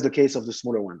not always the case of the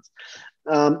smaller ones.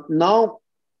 Now,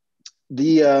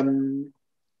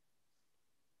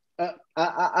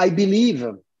 I believe,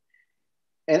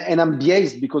 and I'm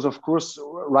biased because, of course,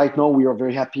 right now we are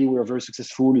very happy, we are very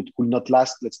successful. It will not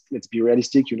last. Let's be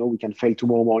realistic. We can fail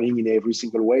tomorrow morning in every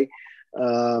single way.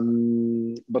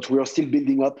 But we are still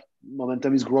building up.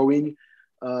 Momentum is growing.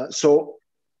 So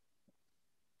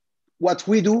what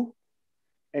we do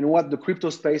and what the crypto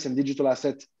space and digital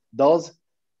asset does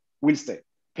will stay,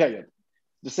 period.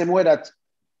 The same way that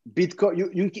Bitcoin,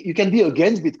 you can be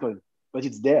against Bitcoin, but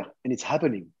it's there and it's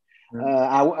happening.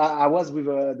 I was with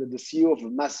the CEO of a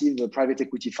massive private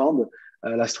equity fund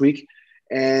last week,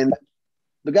 and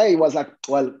the guy was like,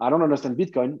 "Well, I don't understand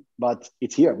Bitcoin, but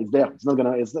it's here, it's there. It's not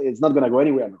gonna go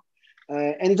anywhere now."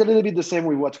 And it's a little bit the same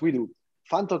with what we do.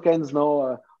 Fan tokens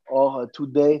now are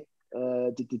today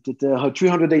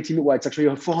 318. Well, it's actually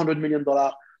a $400 million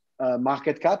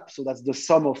market cap. So that's the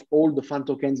sum of all the fan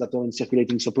tokens that are in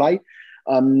circulating supply,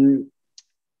 and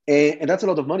that's a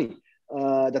lot of money.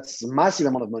 That's a massive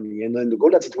amount of money. And then the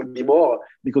goal that it will be more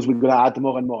because we're going to add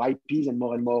more and more IPs and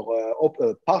more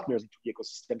partners into the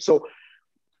ecosystem. So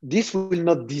this will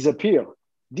not disappear.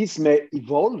 This may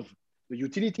evolve. The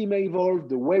utility may evolve,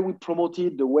 the way we promote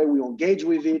it, the way we engage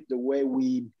with it, the way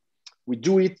we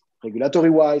do it,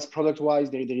 regulatory-wise, product-wise.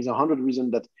 There is 100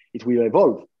 reasons that it will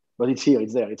evolve, but it's here,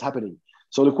 it's there, it's happening.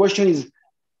 So the question is,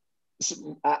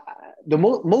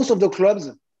 most of the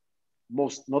clubs,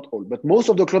 not all, but most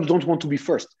of the clubs don't want to be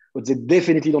first, but they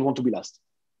definitely don't want to be last.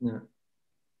 Yeah.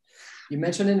 You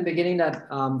mentioned in the beginning that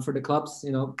for the clubs,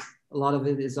 a lot of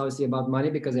it is obviously about money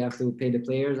because they have to pay the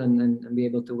players and be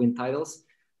able to win titles.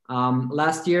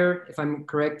 Last year, if I'm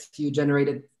correct, you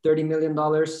generated $30 million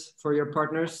for your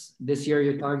partners. This year,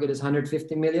 your target is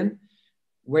 $150 million.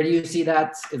 Where do you see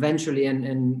that eventually,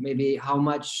 and maybe how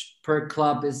much per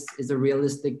club is a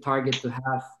realistic target to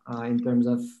have in terms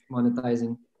of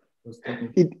monetizing?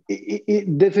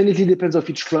 It definitely depends on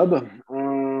each club.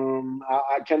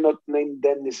 I cannot name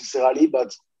them necessarily,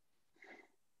 but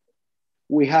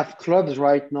we have clubs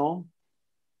right now.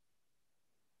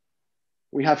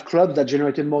 We have clubs that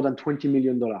generated more than $20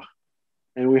 million,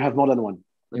 and we have more than one.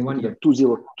 In 1 year.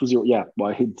 2-0. Yeah, well,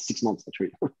 I hit 6 months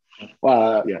actually.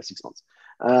 Well, yeah, 6 months.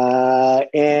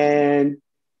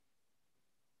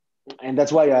 And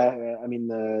that's why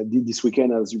this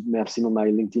weekend, as you may have seen on my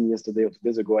LinkedIn yesterday or 2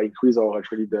 days ago, I increased our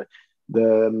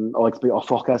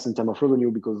forecast in terms of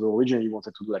revenue because originally we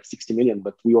wanted to do like 60 million,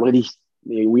 but we are on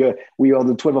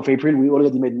the 12th of April. We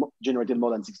already generated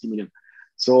more than 60 million.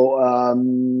 So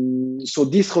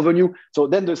this revenue. So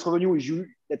then this revenue is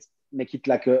let's make it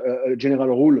like a general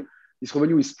rule. This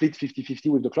revenue is split 50-50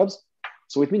 with the clubs.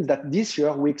 So it means that this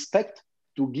year we expect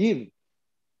to give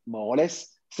more or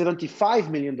less $75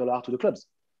 million to the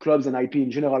clubs and IP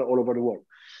in general all over the world.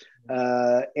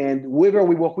 And whoever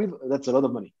we work with, that's a lot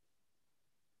of money.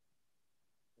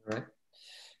 All right,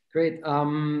 great.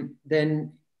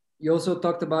 Then you also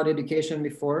talked about education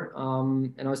before,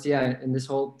 and obviously, in this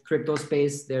whole crypto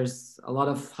space, there's a lot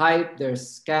of hype,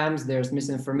 there's scams, there's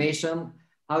misinformation.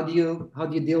 How do you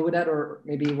deal with that, or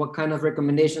maybe what kind of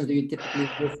recommendations do you typically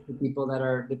give to people that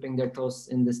are dipping their toes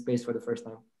in this space for the first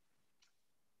time?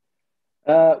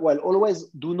 Well, always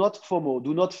do not FOMO,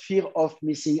 do not fear of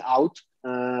missing out.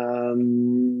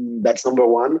 That's number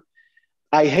one.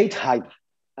 I hate hype.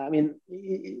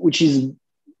 Which is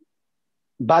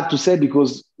bad to say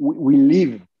because we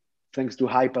live thanks to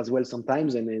hype as well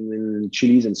sometimes. And in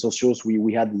Chiliz and Socios,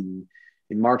 we had in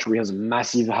March, we had a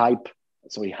massive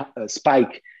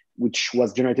spike, which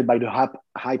was generated by the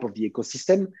hype of the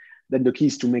ecosystem. Then the key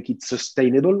is to make it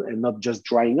sustainable and not just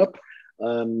drying up.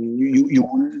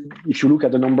 If you look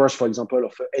at the numbers, for example,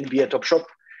 of NBA Top Shop,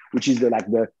 which is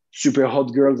the super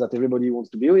hot girls that everybody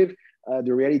wants to be with,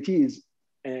 the reality is,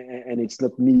 and it's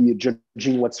not me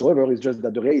judging whatsoever, it's just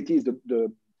that the reality is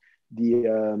the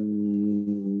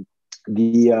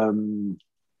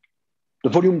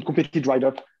volume completely dried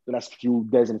up the last few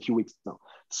days and few weeks now.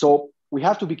 So we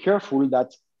have to be careful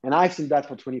that, and I've seen that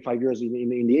for 25 years in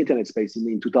the internet space,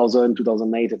 in 2000,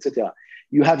 2008, etc.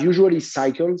 You have usually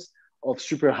cycles of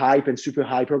super hype and super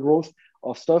hyper growth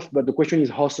of stuff, but the question is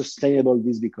how sustainable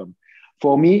this become.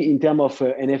 For me, in terms of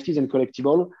NFTs and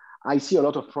collectible, I see a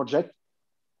lot of projects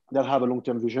that have a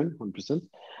long-term vision, 100%.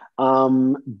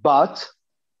 But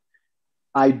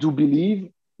I do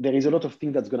believe there is a lot of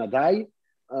things that's gonna die,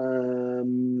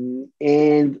 and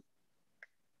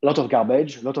a lot of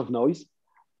garbage, a lot of noise.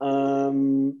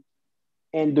 And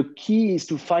the key is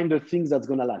to find the things that's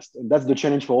gonna last. And that's the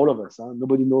challenge for all of us. Huh?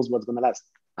 Nobody knows what's gonna last.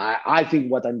 I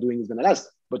think what I'm doing is gonna last,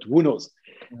 but who knows?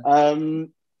 Yeah.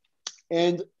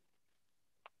 And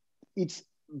it's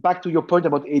back to your point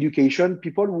about education.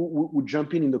 People who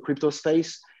jump in the crypto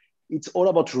space, it's all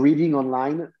about reading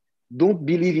online. Don't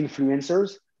believe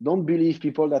influencers. Don't believe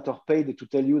people that are paid to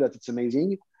tell you that it's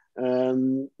amazing.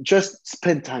 Just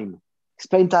spend time.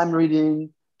 Spend time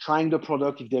reading, trying the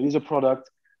product if there is a product,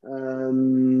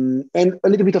 and a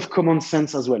little bit of common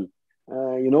sense as well.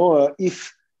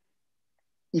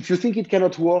 If you think it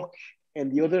cannot work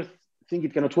and the other think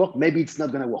it cannot work, maybe it's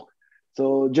not going to work.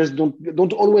 So just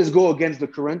don't always go against the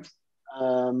current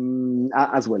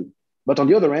as well. But on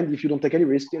the other end, if you don't take any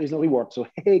risk, there is no reward. So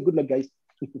hey, good luck, guys.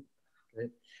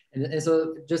 Great. And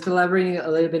so just elaborating a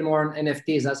little bit more on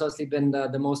NFTs, that's obviously been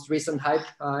the most recent hype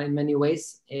in many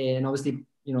ways. And obviously,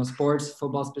 sports,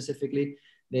 football specifically,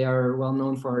 they are well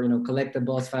known for,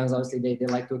 collectibles. Fans, obviously, they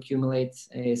like to accumulate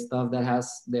stuff that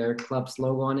has their club's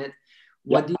logo on it.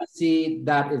 What do you see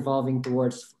that evolving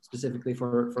towards specifically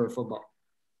for football?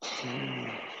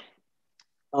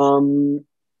 Or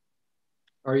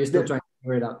are you still trying to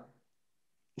figure it out?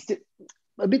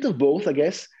 A bit of both, I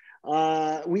guess.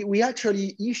 We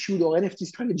actually issued our NFT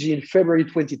strategy in February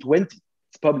 2020.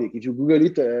 It's public. If you Google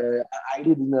it, I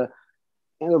did in the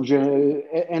end of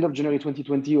January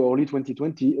 2020 or early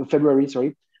 2020, February,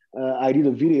 sorry. I did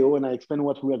a video and I explained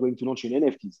what we are going to launch in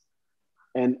NFTs.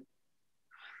 And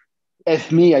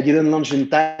F me, I didn't launch in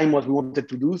time what we wanted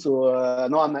to do. So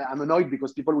no, I'm annoyed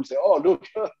because people will say, oh, look,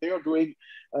 they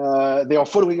are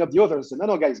following up the others. So,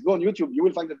 no, guys, go on YouTube. You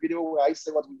will find the video where I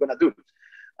say what we're going to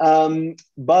do.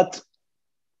 But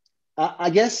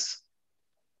I guess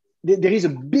there is a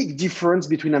big difference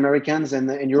between Americans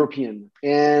and European.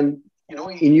 And,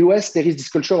 in US, there is this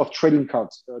culture of trading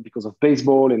cards because of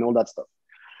baseball and all that stuff.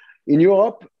 In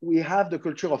Europe, we have the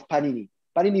culture of panini.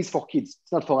 Panini is for kids.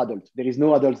 It's not for adults. There is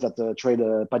no adults that trade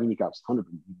panini cards. It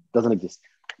doesn't exist.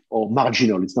 Or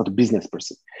marginal. It's not a business per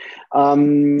se.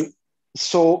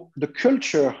 So the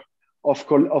culture of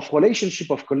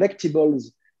relationship of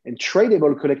collectibles and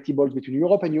tradable collectibles between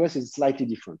Europe and US is slightly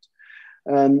different.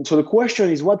 So the question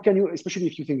is, what can you, especially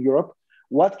if you think Europe,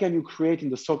 what can you create in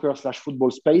the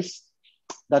soccer/football space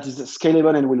that is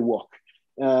scalable and will work?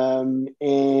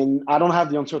 And I don't have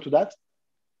the answer to that.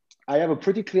 I have a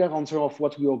pretty clear answer of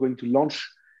what we are going to launch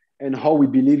and how we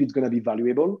believe it's going to be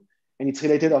valuable. And it's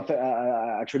related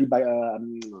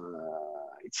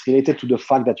it's related to the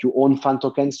fact that you own fan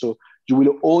tokens. So you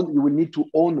will need to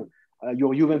own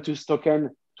your Juventus token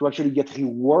to actually get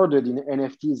rewarded in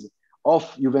NFTs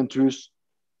of Juventus.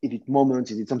 Is it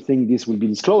moments? Is it something? This will be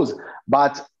disclosed.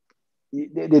 But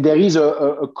there is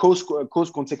a cause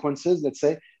consequences, let's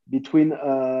say, between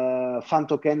fan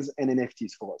tokens and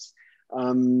NFTs for us.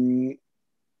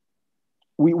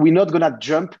 We're not gonna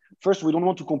jump. First, we don't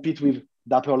want to compete with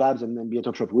Dapper Labs and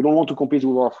Beaton Shop. We don't want to compete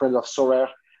with our friends of Sorare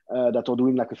that are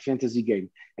doing like a fantasy game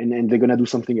and they're gonna do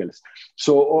something else.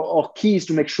 So our key is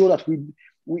to make sure that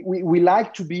we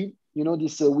like to be,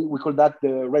 this we call that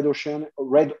the red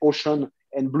ocean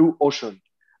and blue ocean.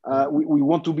 We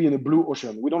want to be in a blue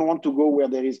ocean. We don't want to go where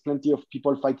there is plenty of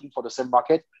people fighting for the same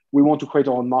market. We want to create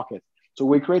our own market. So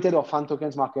we created our fan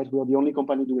tokens market. We are the only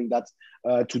company doing that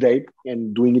today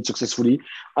and doing it successfully.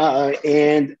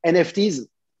 And NFTs,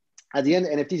 at the end,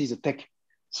 NFTs is a tech.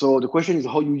 So the question is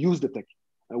how you use the tech,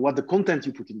 what the content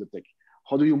you put in the tech,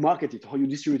 how do you market it, how you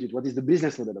distribute it, what is the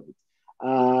business model of it.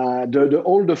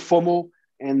 All the FOMO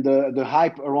and the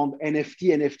hype around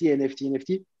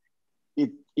NFT,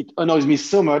 it annoys me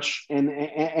so much.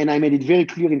 And I made it very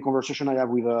clear in conversation I have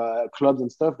with clubs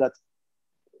and stuff that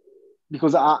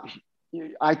because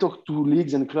I talk to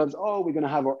leagues and clubs, oh, we're going to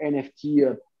have our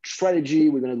NFT strategy.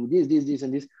 We're going to do this,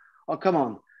 and this. Oh, come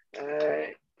on.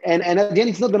 And at the end,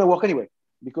 it's not going to work anyway,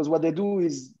 because what they do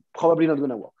is probably not going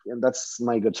to work. And that's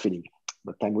my gut feeling.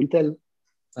 But time will tell.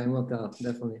 Time will tell,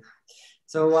 definitely.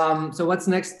 So, so what's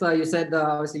next? You said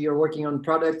obviously you're working on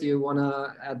product. You want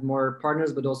to add more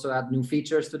partners, but also add new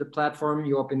features to the platform.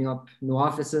 You're opening up new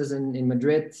offices in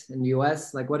Madrid, in the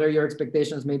US. Like, what are your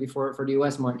expectations maybe for the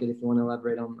US market, if you want to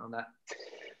elaborate on that?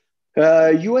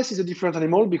 US is a different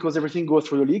animal because everything goes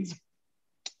through the leagues.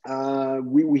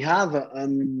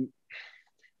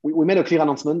 We made a clear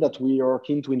announcement that we are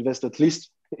keen to invest at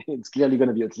least, it's clearly going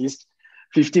to be at least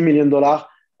 $50 million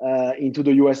into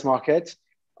the US market.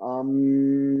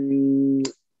 And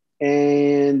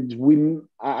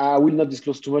I will not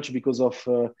disclose too much because of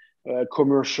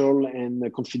commercial and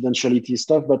confidentiality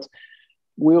stuff, but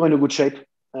we are in a good shape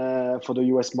for the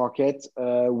US market.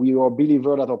 We are a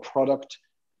believer that our product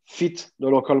fit the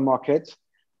local market.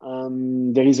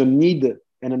 There is a need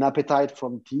and an appetite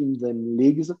from teams and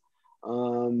leagues.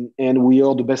 And we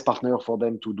are the best partner for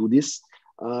them to do this.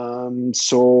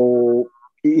 So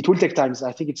it will take time.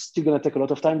 I think it's still going to take a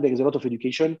lot of time. There is a lot of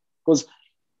education because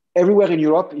everywhere in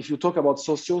Europe, if you talk about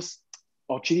socios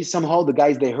or Chiliz, somehow the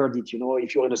guys, they heard it. You know,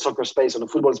 if you're in a soccer space or a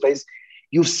football space,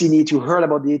 you've seen it, you heard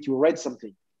about it, you read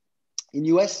something. In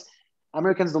US,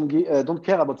 Americans don't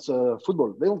care about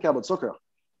football. They don't care about soccer.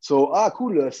 So,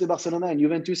 cool, FC Barcelona and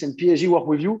Juventus and PSG work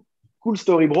with you. Cool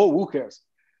story, bro. Who cares?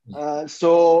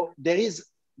 So there is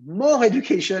more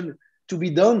education to be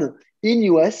done in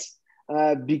US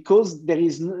because they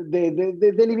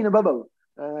live in a bubble.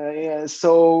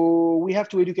 So we have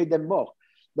to educate them more.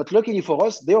 But luckily for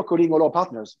us, they are calling all our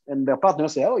partners, and their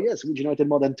partners say, "Oh yes, we generated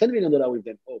more than $10 million with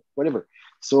them." Oh, whatever.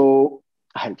 So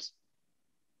helps.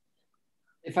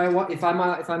 If I'm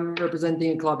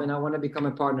representing a club and I want to become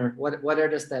a partner, what are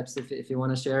the steps if you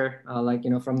want to share, like,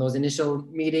 you know, from those initial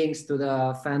meetings to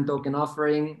the fan token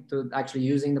offering to actually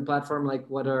using the platform, like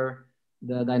what are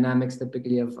the dynamics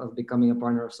typically of becoming a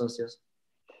partner of Socios?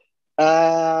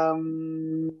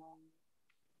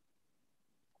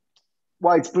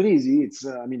 Well, it's pretty easy. It's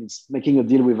making a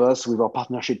deal with us, with our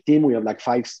partnership team. We have like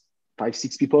five,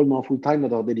 6 people now full time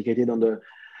that are dedicated on the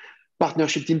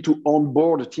partnership team to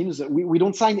onboard teams. We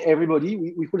don't sign everybody.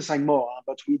 We could sign more,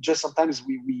 but we just sometimes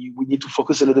we need to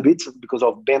focus a little bit because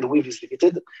our bandwidth is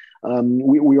limited.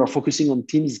 We are focusing on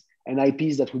teams and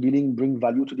IPs that we bring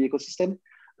value to the ecosystem.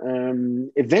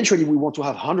 Eventually, we want to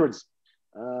have hundreds,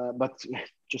 but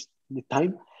just need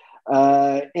time.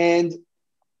 And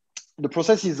the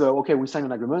process is okay. We sign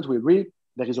an agreement. We agree.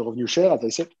 There is a revenue share, as I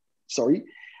said. Sorry.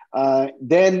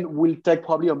 Then we'll take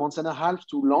probably a month and a half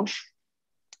to launch.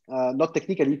 Not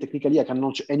technically, I can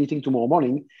launch anything tomorrow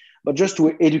morning, but just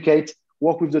to educate,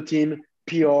 work with the team,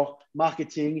 PR,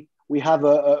 marketing. We have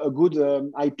a good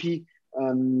IP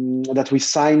that we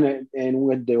sign, and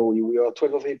we are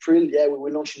 12th of April. Yeah, we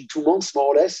will launch in 2 months, more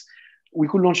or less. We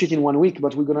could launch it in 1 week,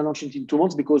 but we're going to launch it in 2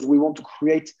 months because we want to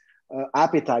create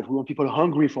appetite. We want people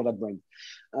hungry for that brand,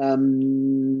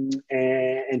 and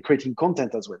creating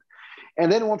content as well.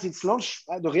 And then once it's launched,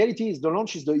 the reality is the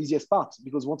launch is the easiest part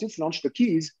because once it's launched, the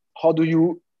key is how do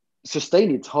you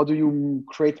sustain it? How do you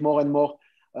create more and more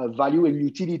value and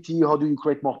utility? How do you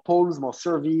create more polls, more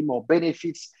survey, more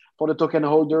benefits for the token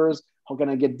holders? How can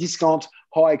I get discount?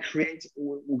 How I create?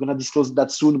 We're going to disclose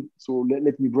that soon. So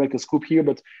let me break a scoop here,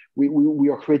 but we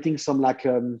are creating some like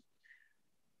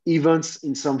events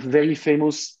in some very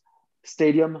famous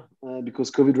stadium because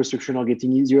COVID restrictions are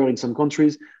getting easier in some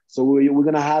countries. So we're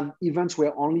going to have events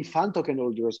where only fan token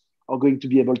holders are going to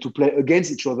be able to play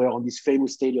against each other on this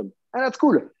famous stadium. And that's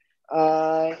cool.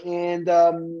 And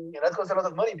that costs a lot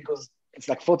of money because it's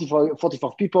like 45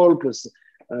 people plus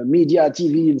media,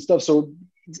 TV and stuff. So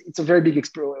it's a very big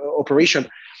operation.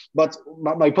 But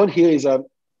my point here is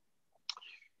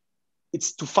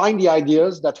it's to find the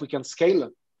ideas that we can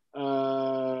scale.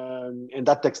 And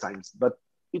that takes time. But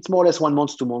it's more or less 1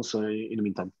 month, 2 months in the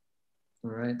meantime. All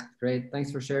right, great.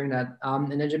 Thanks for sharing that.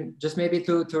 And then just maybe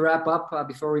to wrap up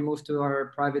before we move to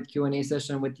our private Q&A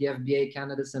session with the FBA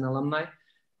candidates and alumni,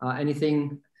 any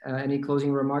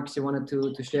closing remarks you wanted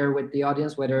to share with the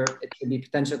audience, whether it could be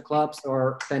potential clubs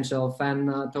or potential fan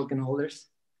token holders?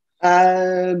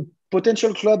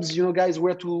 Potential clubs, you know, guys,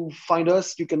 where to find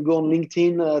us. You can go on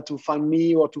LinkedIn to find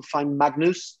me or to find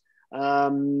Magnus.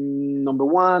 Number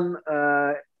one,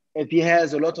 FBA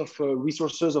has a lot of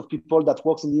resources of people that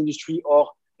works in the industry or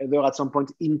either at some point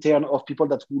intern of people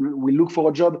that will look for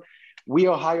a job. We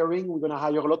are hiring. We're going to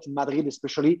hire a lot in Madrid,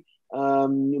 especially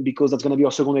because that's going to be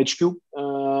our second HQ.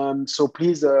 So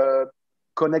please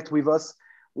connect with us.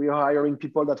 We are hiring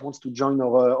people that wants to join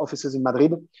our offices in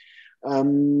Madrid.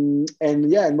 And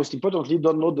most importantly,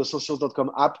 download the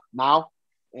socios.com app now.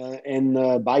 And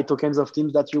buy tokens of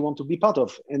teams that you want to be part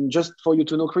of. And just for you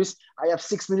to know, Chris, I have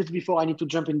 6 minutes before I need to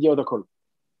jump in the other call.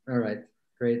 All right,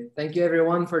 great. Thank you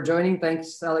everyone for joining.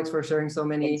 Thanks, Alex, for sharing so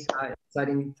many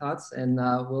exciting thoughts. And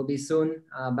we'll be soon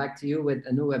back to you with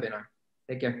a new webinar.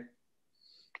 Take care.